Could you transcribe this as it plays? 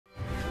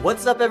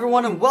What's up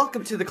everyone and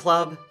welcome to the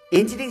club.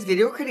 In today's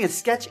video we're creating a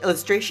sketch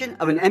illustration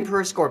of an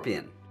emperor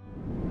scorpion.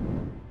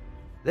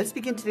 Let's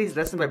begin today's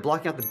lesson by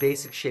blocking out the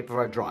basic shape of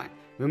our drawing.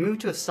 We'll move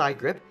to a side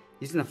grip.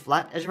 Using the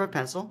flat edge of our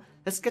pencil,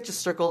 let's sketch a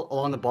circle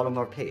along the bottom of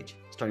our page.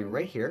 Starting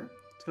right here,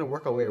 it's going to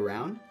work our way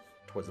around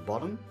towards the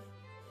bottom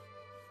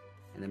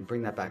and then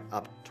bring that back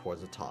up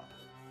towards the top.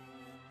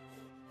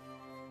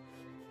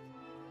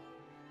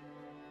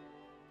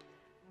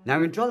 Now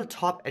we're going to draw the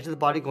top edge of the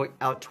body going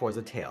out towards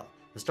the tail.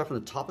 Let's start from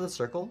the top of the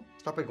circle,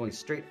 start by going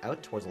straight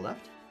out towards the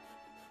left,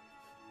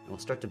 and we'll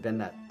start to bend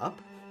that up.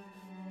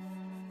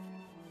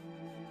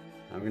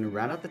 Now we're going to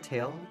round out the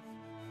tail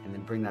and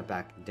then bring that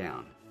back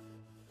down.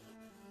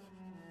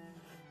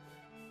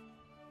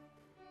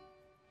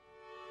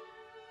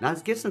 Now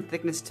let's give some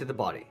thickness to the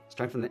body.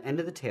 Starting from the end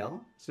of the tail,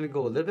 it's going to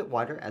go a little bit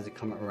wider as it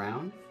comes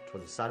around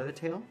towards the side of the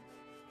tail.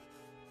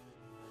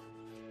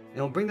 And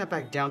we'll bring that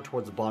back down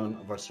towards the bottom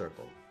of our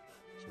circle.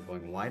 So we're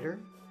going wider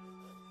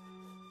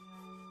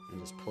and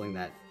just pulling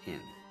that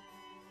in.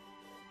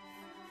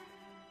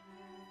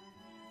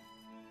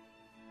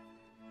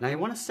 Now you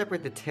want to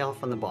separate the tail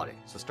from the body.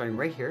 So starting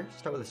right here,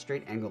 start with a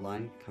straight angle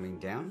line coming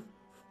down,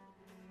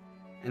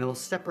 and it will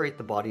separate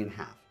the body in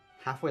half.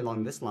 Halfway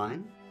along this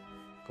line,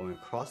 going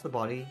across the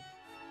body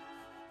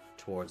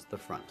towards the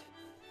front.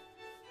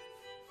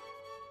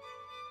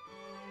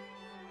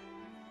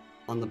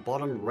 On the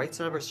bottom right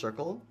side of our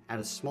circle, add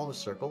a smaller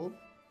circle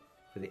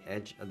for the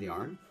edge of the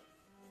arm.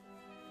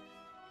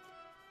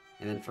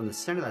 And then from the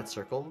center of that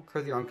circle,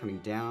 curve the arm coming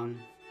down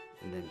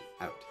and then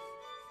out.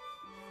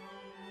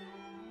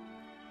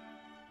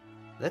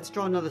 Let's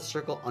draw another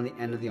circle on the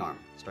end of the arm,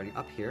 starting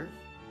up here,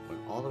 going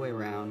all the way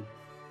around,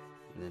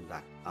 and then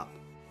back up.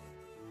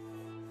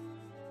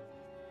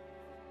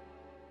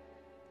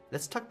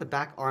 Let's tuck the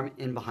back arm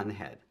in behind the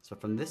head. So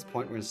from this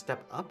point, we're going to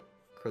step up,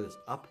 curve this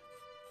up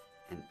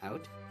and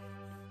out,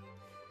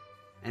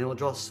 and we'll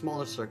draw a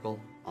smaller circle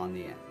on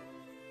the end.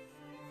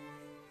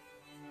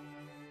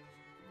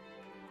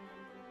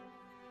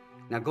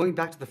 Now going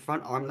back to the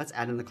front arm, let's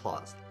add in the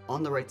claws.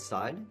 On the right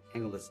side,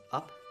 angle this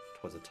up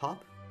towards the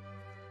top,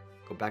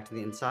 go back to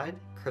the inside,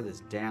 curve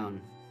this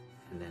down,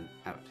 and then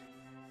out.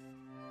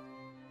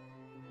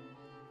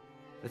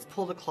 Let's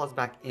pull the claws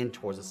back in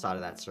towards the side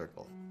of that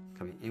circle,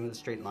 coming in with a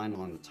straight line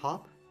along the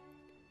top,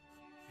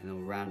 and then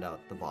we'll round out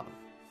the bottom.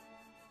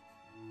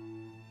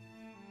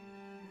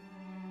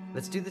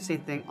 Let's do the same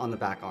thing on the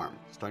back arm,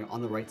 starting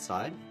on the right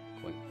side,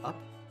 going up,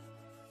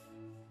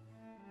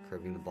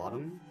 curving the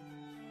bottom,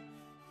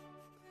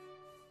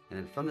 and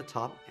then from the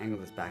top, angle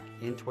this back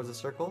in towards the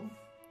circle,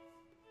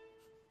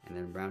 and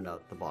then round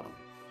out the bottom.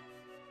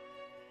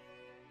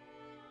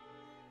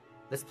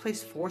 Let's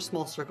place 4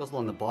 small circles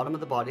along the bottom of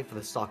the body for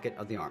the socket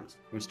of the arms.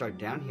 We're going to start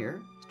down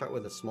here, start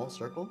with a small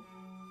circle,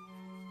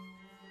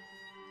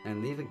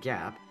 and leave a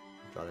gap,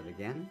 draw that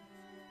again.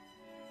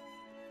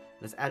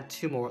 Let's add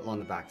 2 more along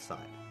the back side.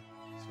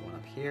 So one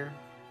up here,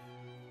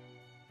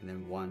 and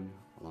then 1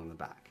 along the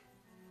back.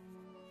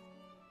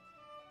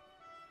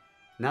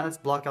 Now let's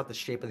block out the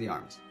shape of the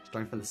arms.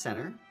 Starting from the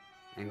center,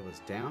 angle this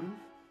down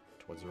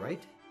towards the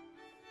right,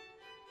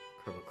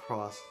 curve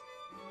across,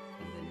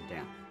 and then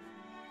down.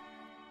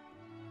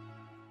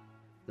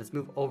 Let's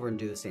move over and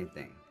do the same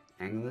thing.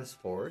 Angle this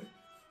forward,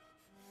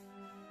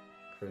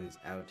 curve this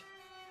out,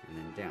 and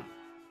then down.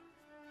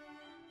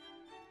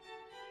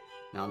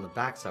 Now on the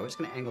back side, we're just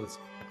going to angle this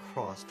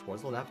across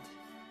towards the left,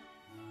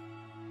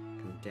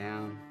 come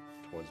down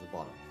towards the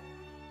bottom.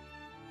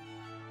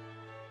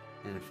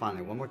 And then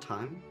finally, one more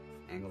time,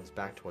 angle this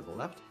back toward the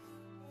left,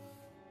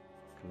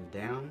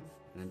 come down,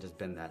 and then just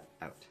bend that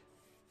out.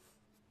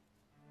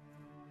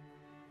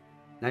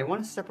 Now you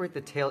want to separate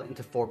the tail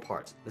into 4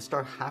 parts. Let's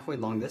start halfway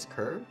along this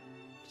curve,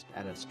 just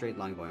add a straight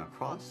line going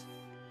across,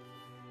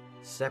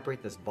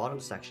 separate this bottom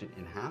section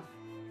in half,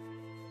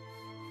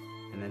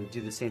 and then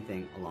do the same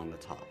thing along the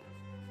top.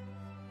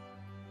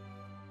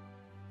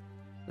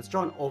 Let's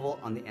draw an oval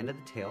on the end of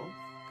the tail,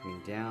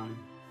 coming down,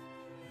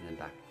 and then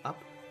back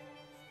up.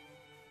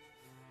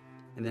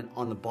 And then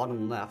on the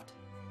bottom left,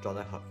 draw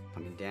that hook,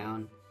 coming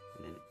down,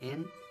 and then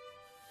in,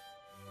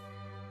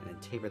 and then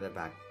taper that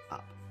back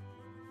up.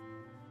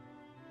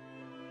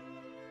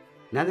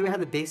 Now that we have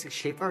the basic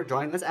shape of our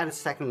drawing, let's add a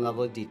second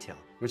level of detail.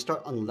 We're going to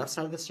start on the left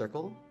side of the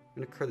circle,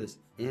 we're going to curve this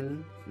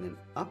in, and then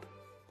up,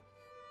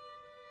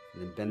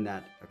 and then bend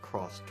that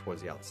across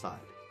towards the outside.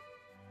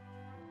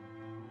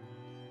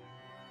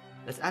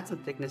 Let's add some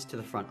thickness to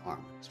the front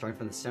arm. Starting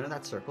from the center of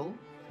that circle,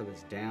 curve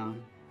this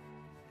down,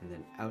 and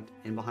then out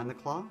in behind the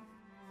claw,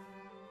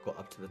 go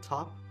up to the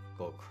top,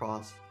 go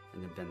across,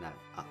 and then bend that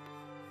up.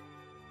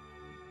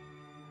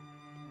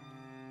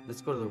 Let's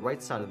go to the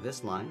right side of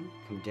this line,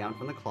 come down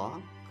from the claw,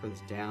 curve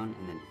this down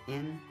and then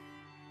in,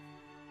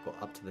 go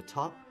up to the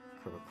top,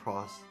 curve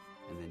across,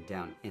 and then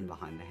down in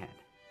behind the head.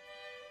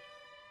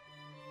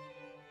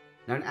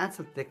 Now I'm going to add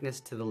some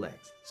thickness to the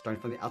legs.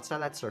 Starting from the outside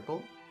of that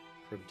circle,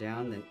 curve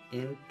down, then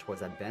in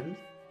towards that bend,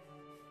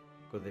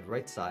 go to the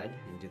right side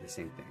and do the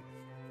same thing.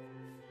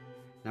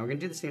 Now we're going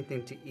to do the same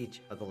thing to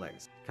each of the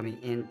legs,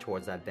 coming in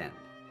towards that bend.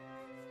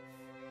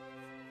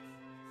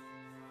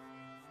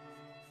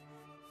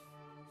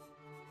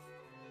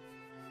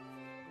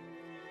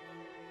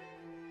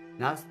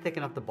 Now let's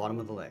thicken up the bottom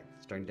of the leg.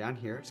 Starting down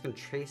here, just going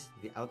to trace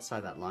the outside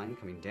of that line,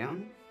 coming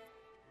down,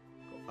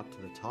 go up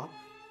to the top,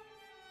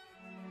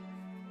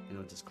 and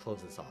it'll just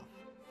close this off.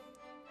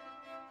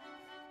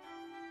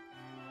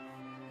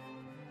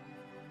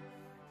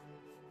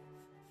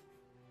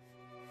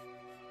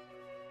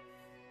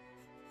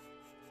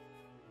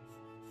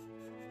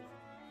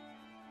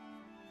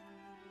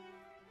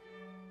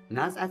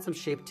 Now let's add some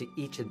shape to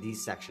each of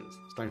these sections.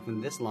 Starting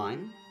from this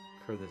line,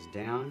 curve this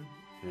down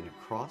and then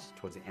across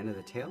towards the end of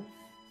the tail.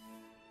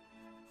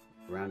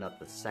 Round out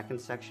the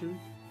second section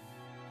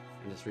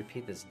and just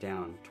repeat this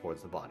down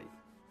towards the body.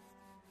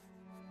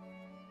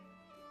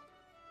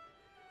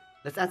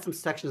 Let's add some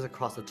sections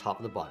across the top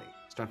of the body.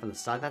 Starting from the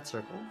side of that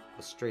circle,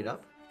 go straight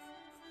up,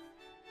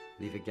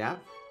 leave a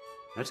gap.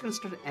 I'm just going to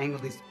start to angle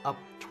these up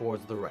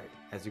towards the right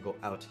as you go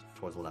out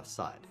towards the left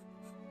side.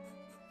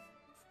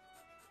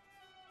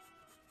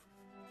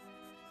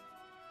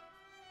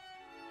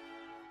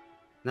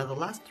 Now the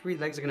last three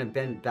legs are going to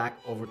bend back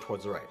over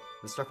towards the right.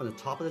 Let's start from the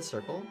top of the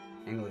circle,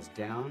 angle this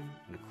down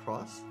and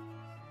across,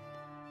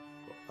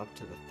 go up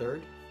to the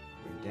third,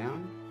 bring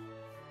down,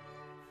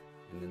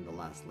 and then the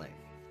last leg.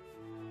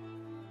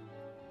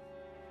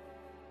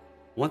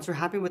 Once we're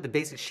happy with the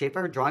basic shape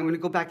of our drawing, we're going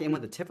to go back in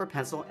with a tip or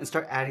pencil and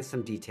start adding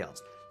some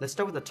details. Let's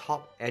start with the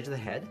top edge of the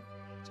head.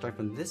 Starting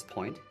from this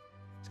point,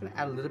 just going to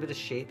add a little bit of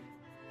shape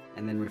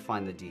and then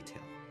refine the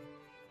detail.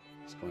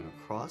 Just going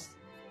across.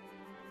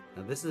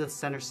 Now this is the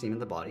center seam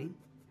of the body.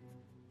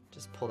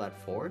 Just pull that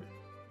forward.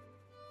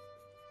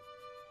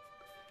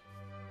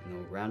 And then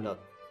we'll round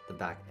out the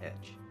back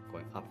edge,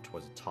 going up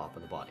towards the top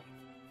of the body.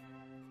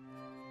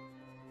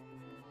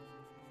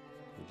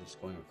 And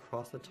just going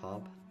across the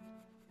top.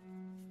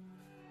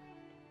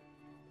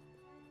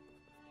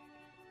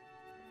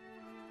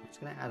 I'm just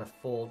going to add a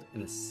fold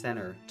in the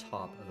center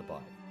top of the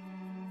body.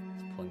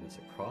 Just pulling this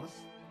across.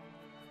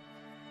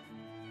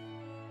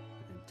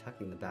 And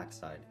tucking the back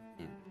side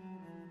in.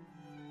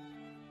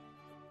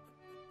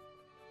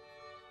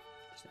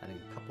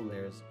 Adding a couple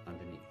layers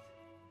underneath.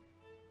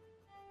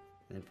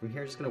 And then from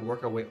here, just going to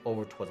work our way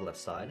over toward the left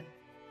side,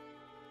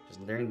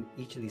 just layering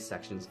each of these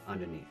sections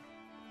underneath.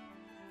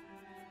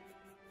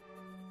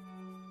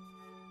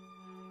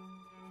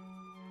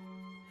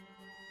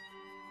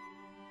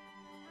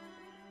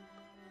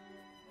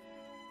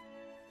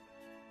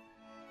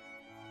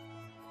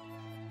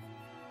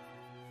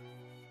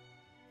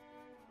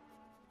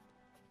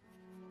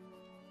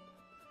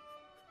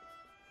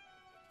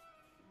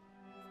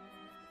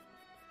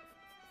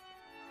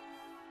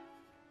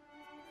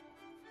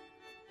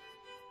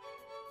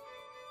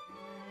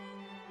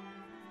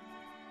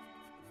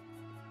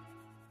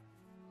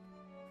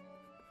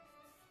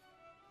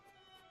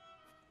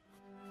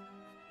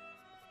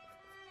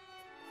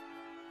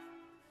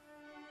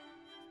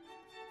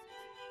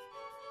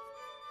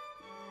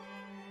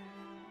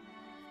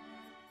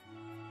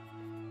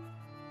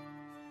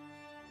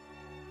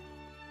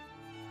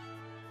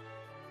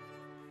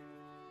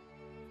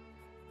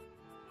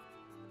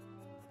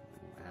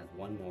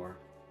 One more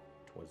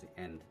towards the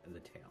end of the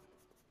tail.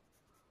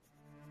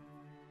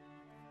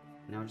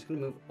 Now I'm just going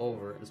to move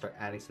over and start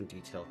adding some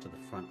detail to the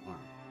front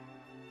arm.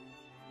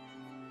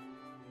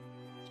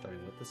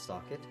 Starting with the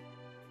socket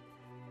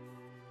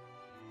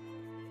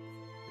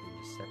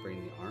and just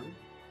separating the arm.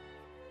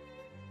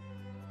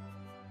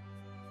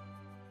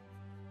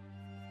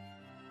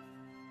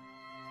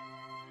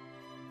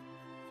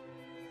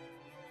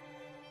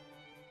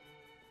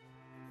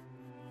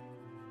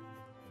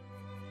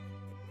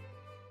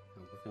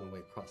 Working our way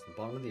across the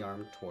bottom of the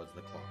arm towards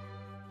the claw.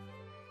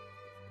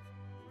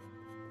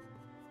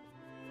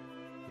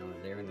 Now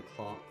we're layering the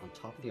claw on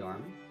top of the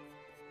arm,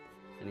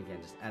 and again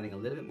just adding a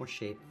little bit more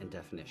shape and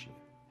definition.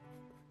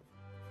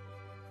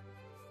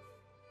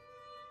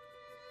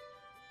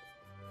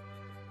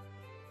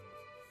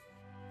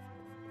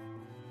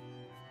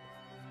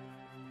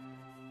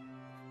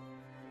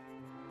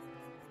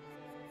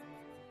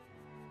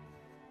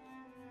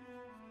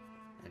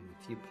 Adding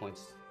a few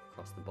points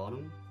across the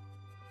bottom.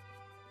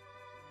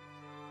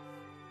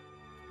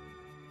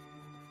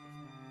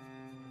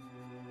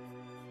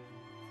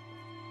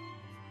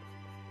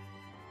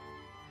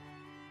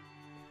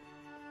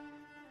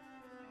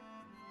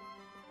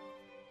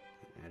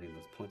 Adding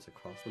those points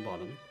across the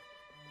bottom.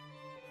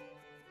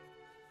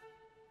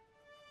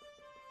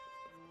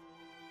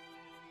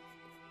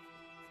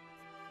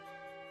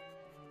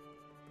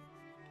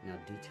 Now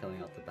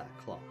detailing out the back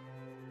claw.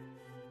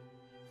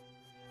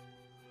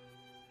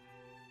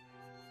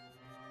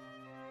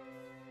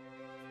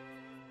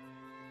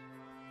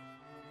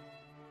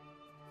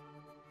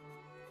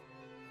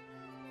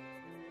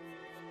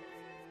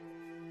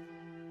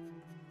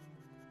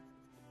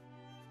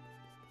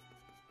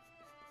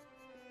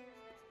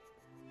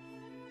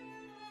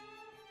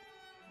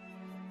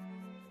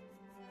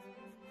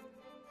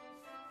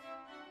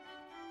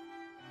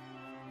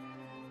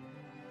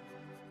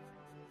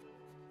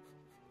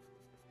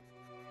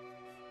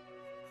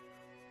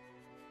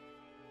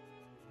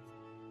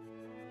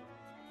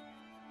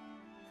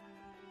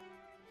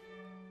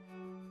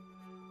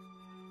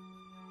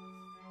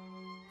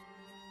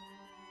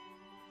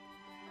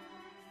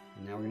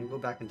 Now we're going to go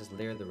back and just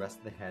layer the rest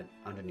of the head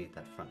underneath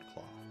that front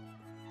claw.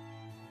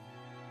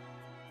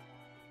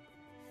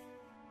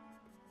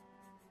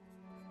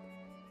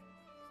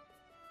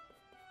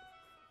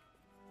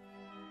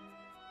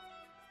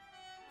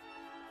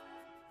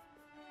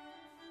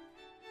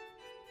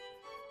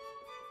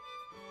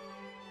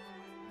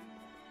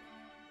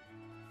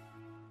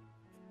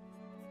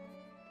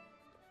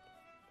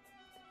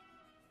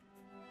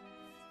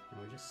 Now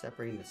we're just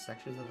separating the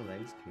sections of the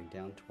legs coming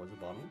down towards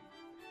the bottom.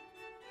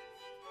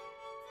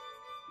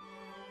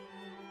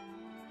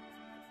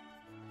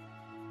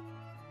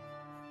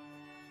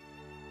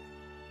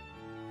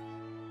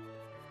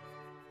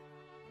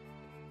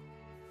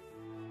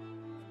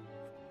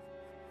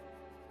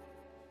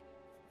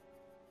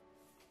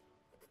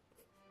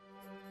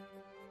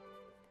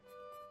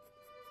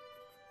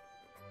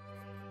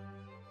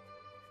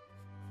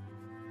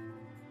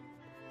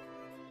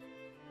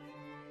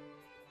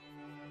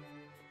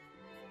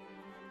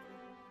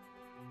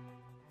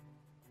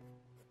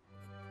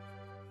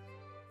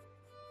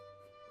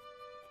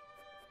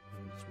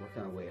 Just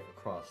working our way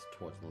across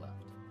towards the left.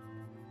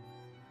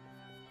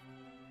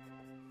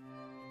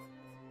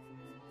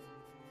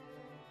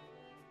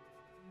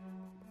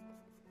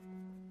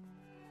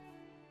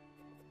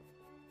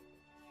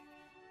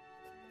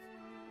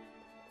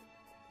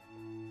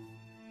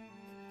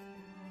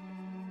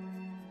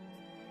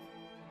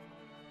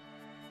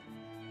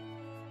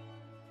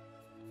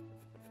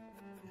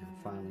 And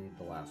finally,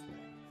 the last leg.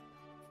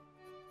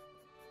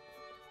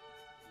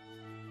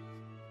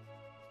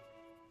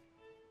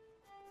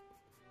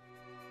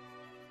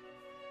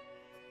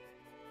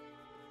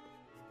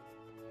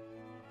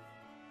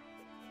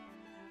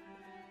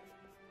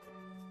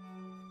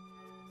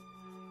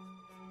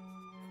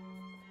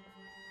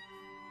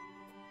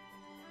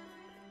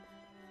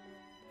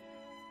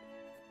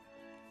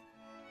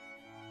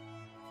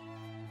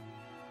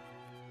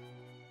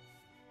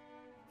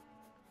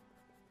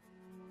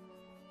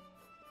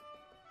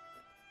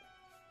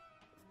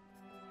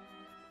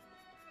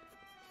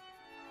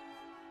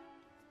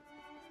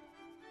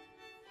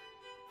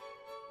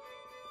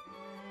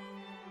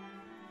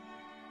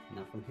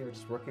 Now from here,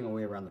 just working our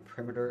way around the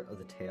perimeter of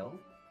the tail,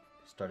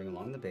 starting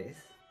along the base,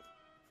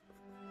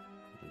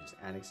 and just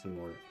adding some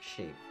more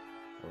shape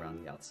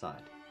around the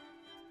outside.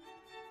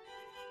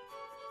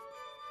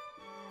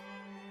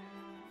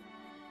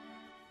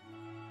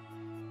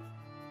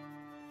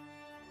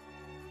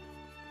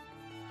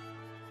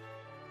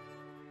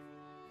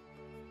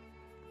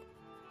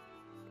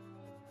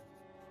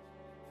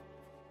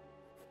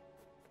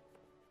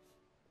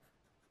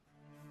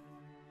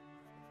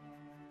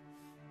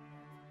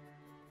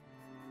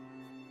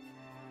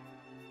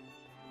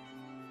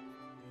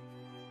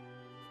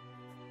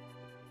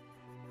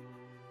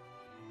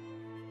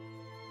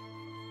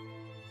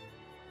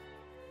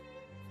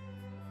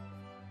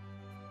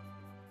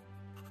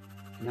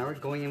 Now we're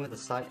going in with the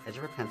side edge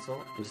of our pencil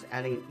and just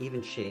adding an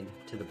even shade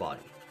to the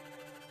body.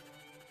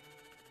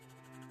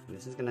 And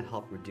this is going to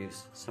help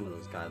reduce some of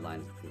those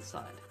guidelines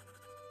inside.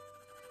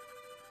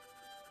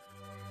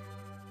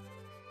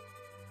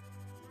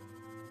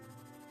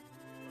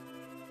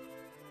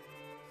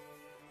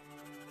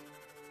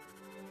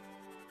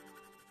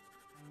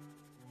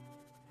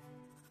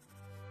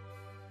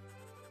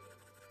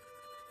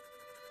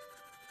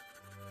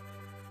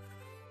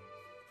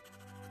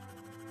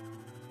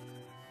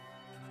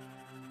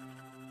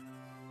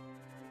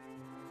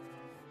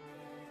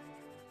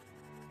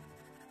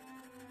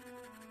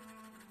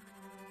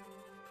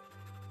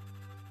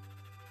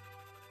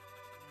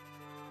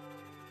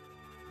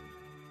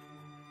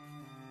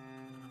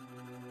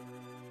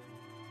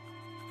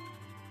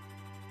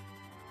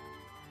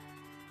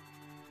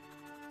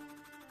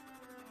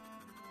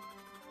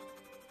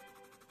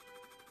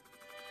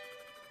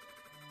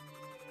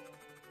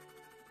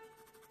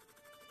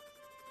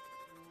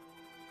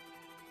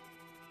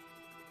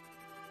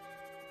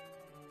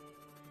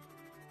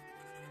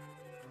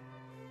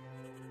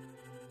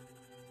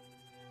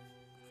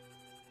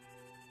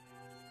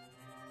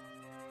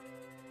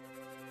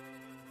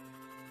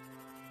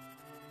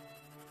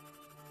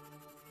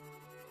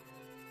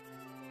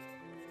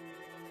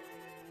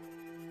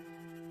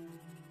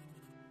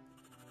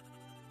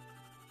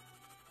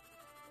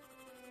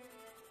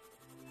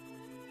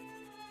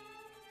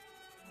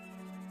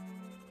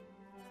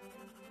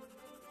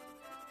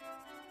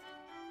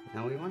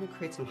 Now we want to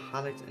create some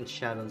highlights and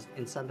shadows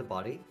inside the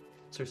body.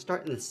 So we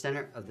start in the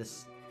center of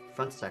this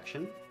front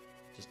section,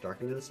 just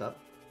darkening this up,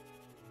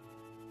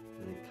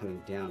 and then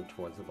coming down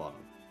towards the bottom.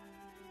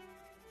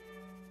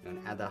 I'm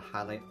going to add that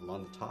highlight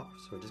along the top,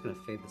 so we're just going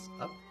to fade this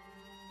up.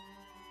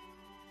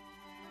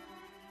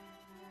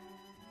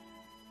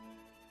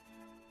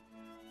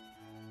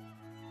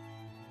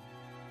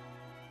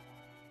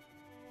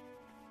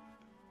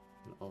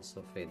 And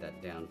also fade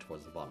that down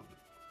towards the bottom.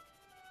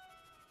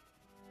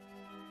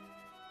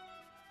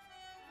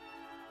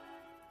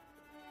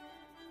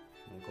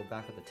 We'll go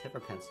back with the tip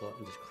of pencil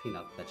and just clean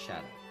up that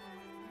shadow.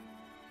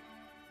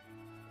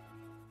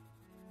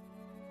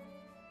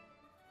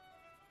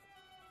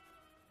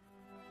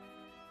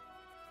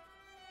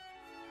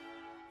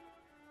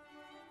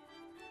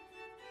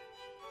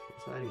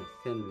 So adding a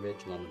thin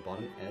ridge along the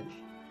bottom edge.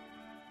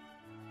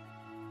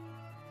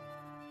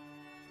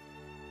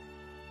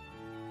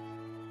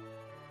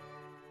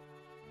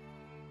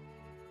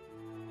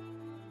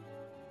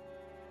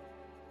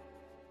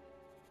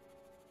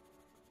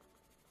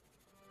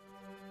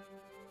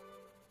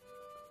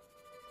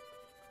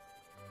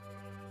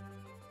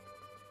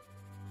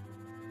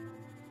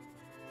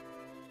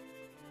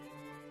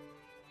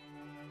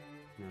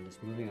 Now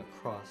just moving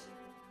across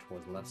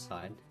towards the left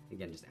side,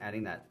 again just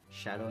adding that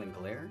shadow and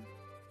glare,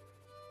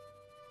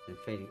 and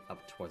fading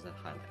up towards that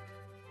highlight.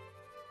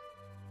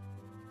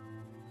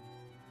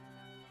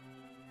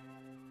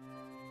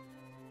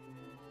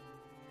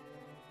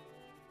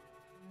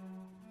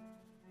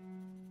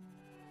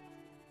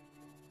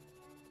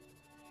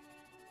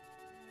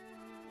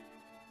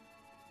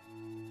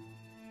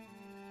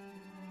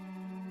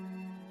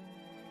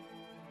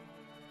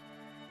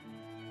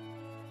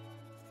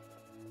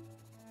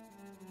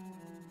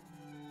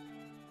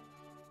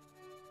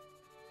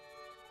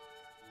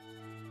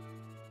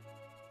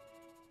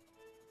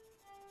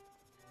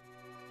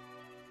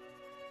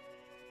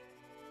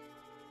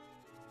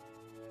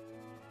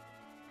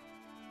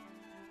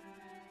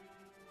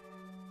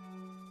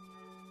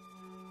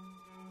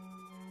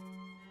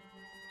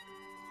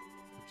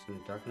 Just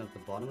going to darken up the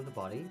bottom of the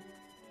body,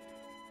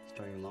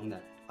 starting along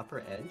that upper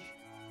edge,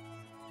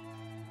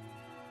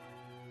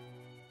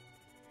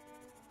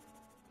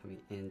 coming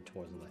in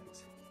towards the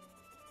legs.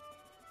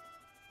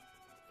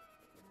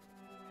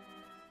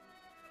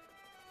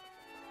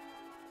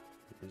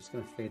 I'm just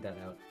going to fade that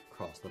out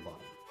across the bottom.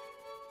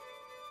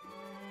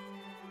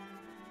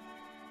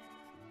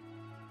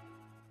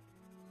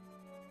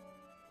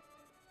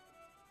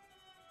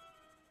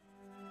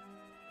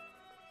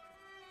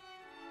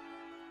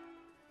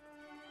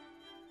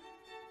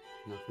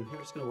 Now from here,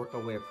 we're just going to work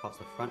our way across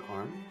the front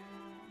arm,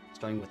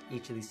 starting with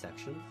each of these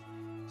sections.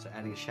 So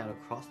adding a shadow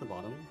across the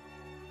bottom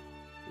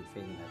and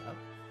fading that up.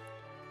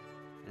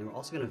 And we're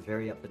also going to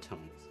vary up the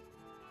tones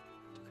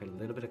to create a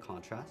little bit of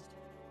contrast.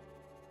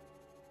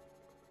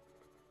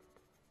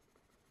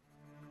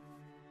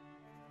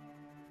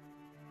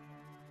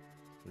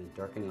 And then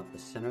darkening up the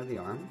center of the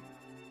arm.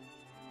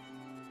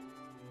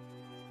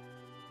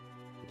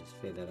 And just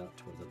fade that up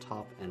towards the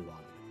top and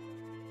bottom.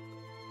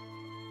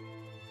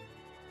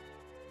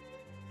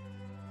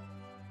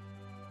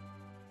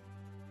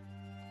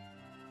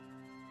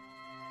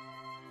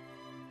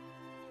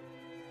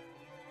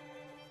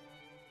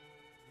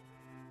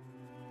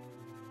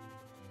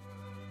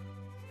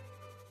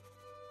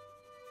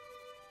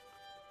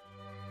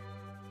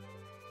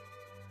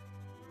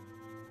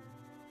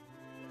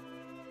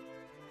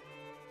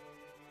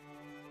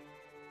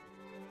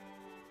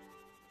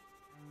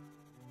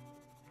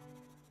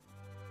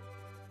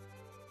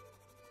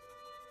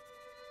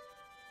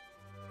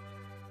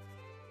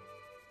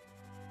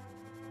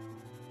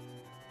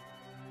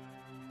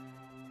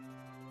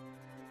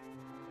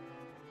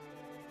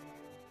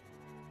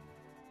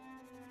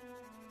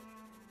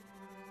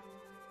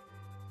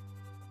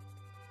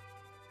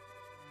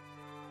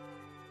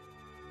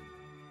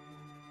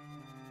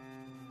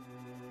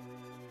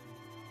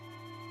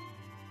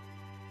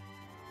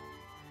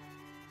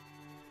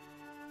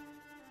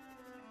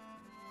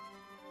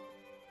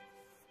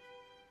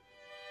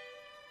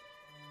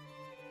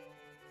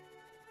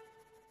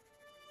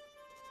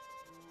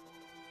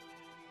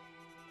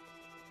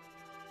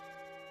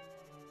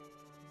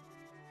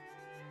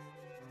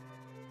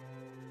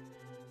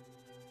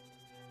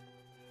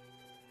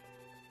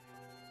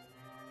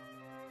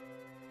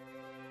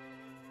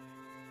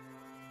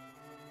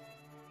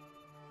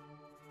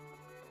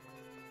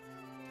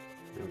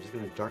 And we're just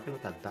going to darken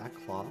with that back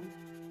claw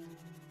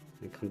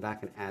and come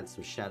back and add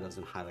some shadows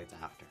and highlights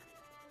after.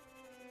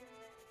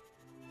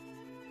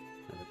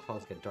 Now the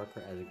claws get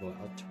darker as they go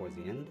out towards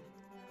the end.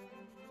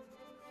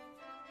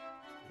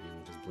 And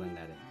we'll just blend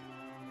that in.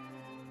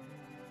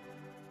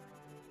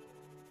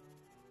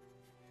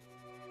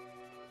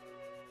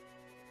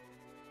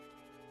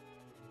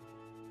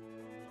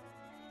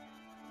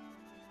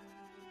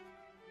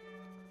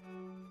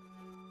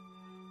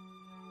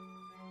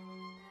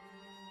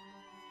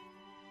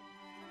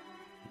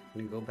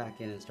 I'm going to go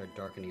back in and start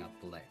darkening up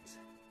the legs.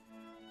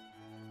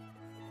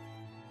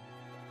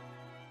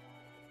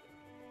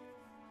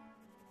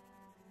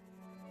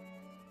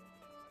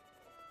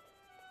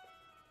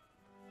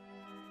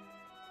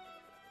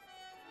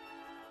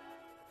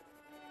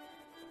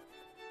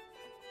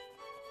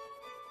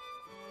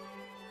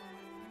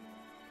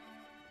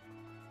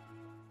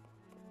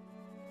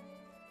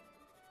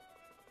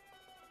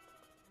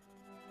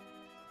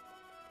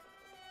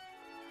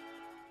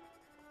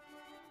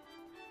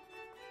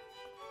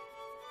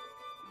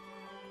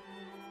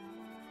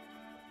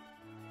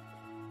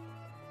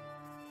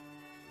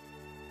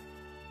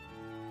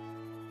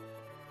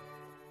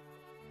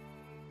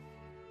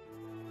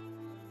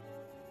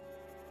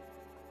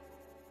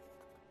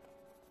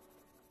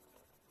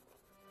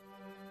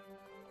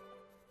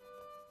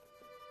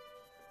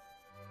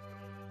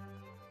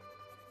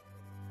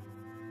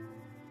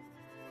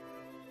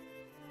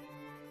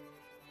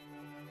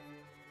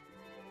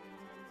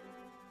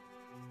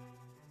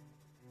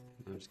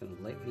 I'm just going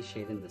to lightly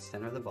shade in the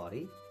center of the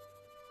body,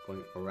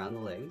 going around the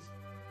legs.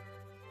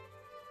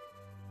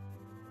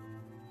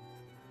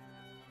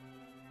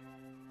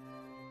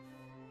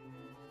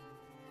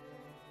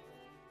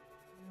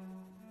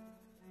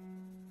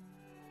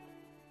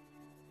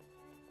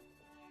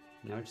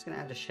 Now we're just going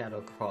to add a shadow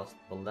across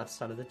the left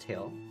side of the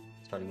tail,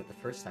 starting with the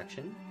first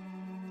section,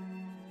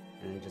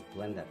 and then just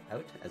blend that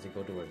out as you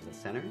go towards the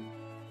center. And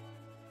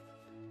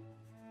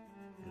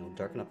we'll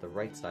darken up the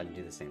right side and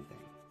do the same thing.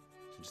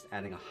 So just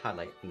adding a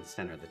highlight in the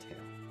center of the tail.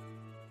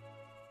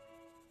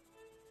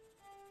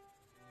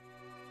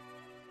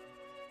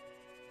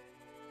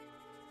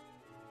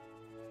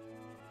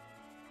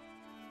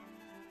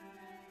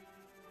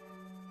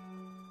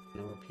 And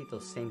then we'll repeat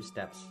those same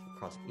steps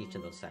across each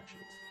of those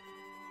sections.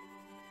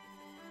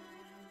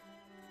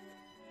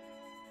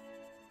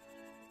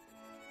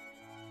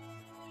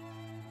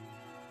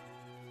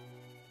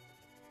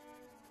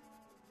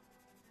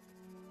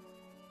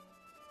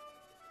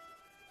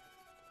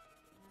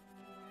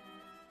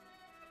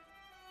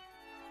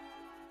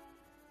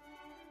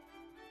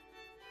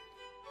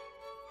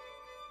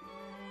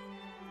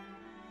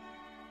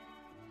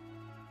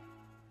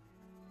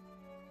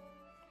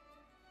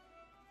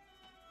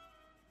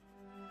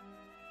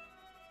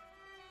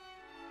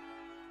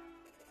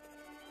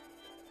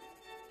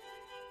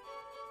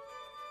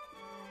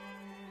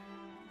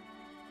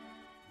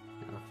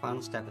 Our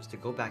final step is to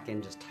go back in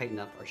and just tighten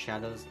up our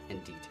shadows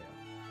and detail.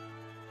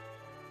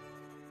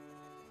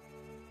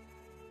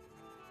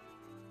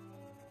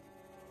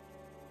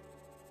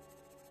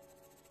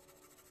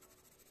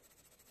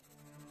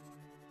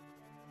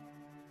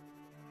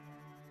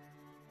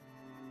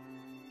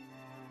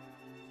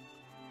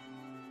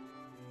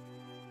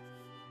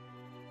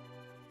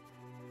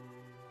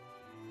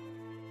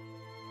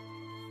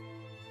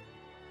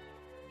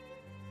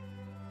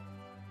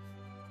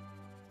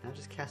 Now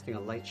just casting a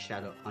light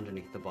shadow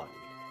underneath the body.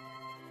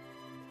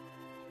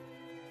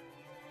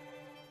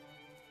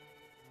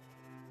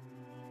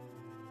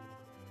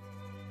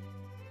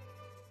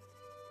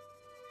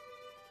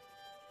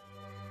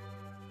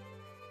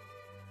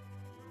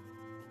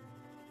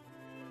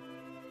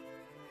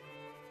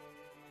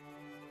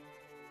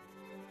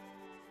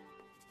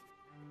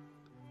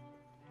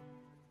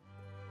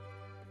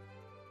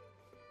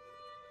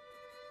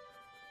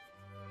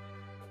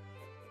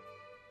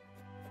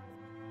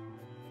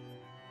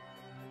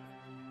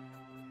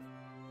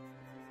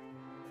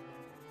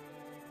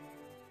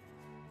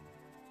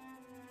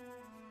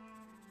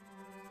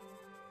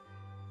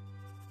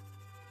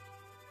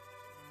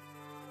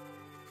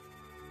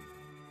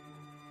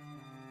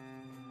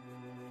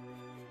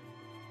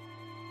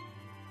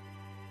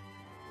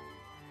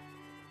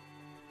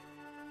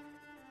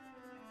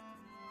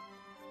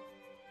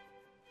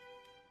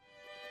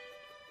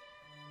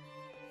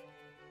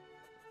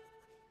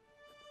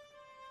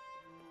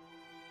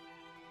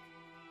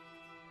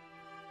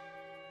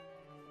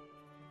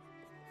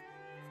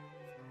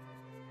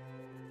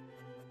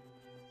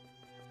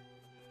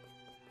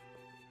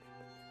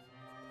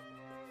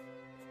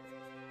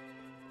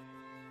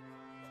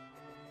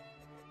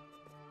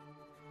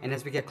 And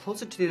as we get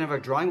closer to the end of our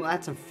drawing, we'll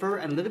add some fur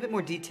and a little bit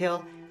more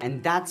detail,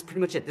 and that's pretty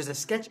much it. There's a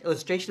sketch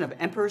illustration of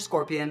Emperor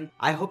Scorpion.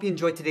 I hope you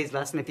enjoyed today's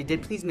lesson. If you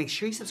did, please make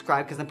sure you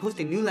subscribe because I'm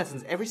posting new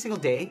lessons every single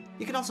day.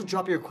 You can also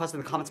drop your requests in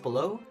the comments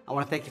below. I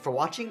want to thank you for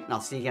watching, and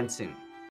I'll see you again soon.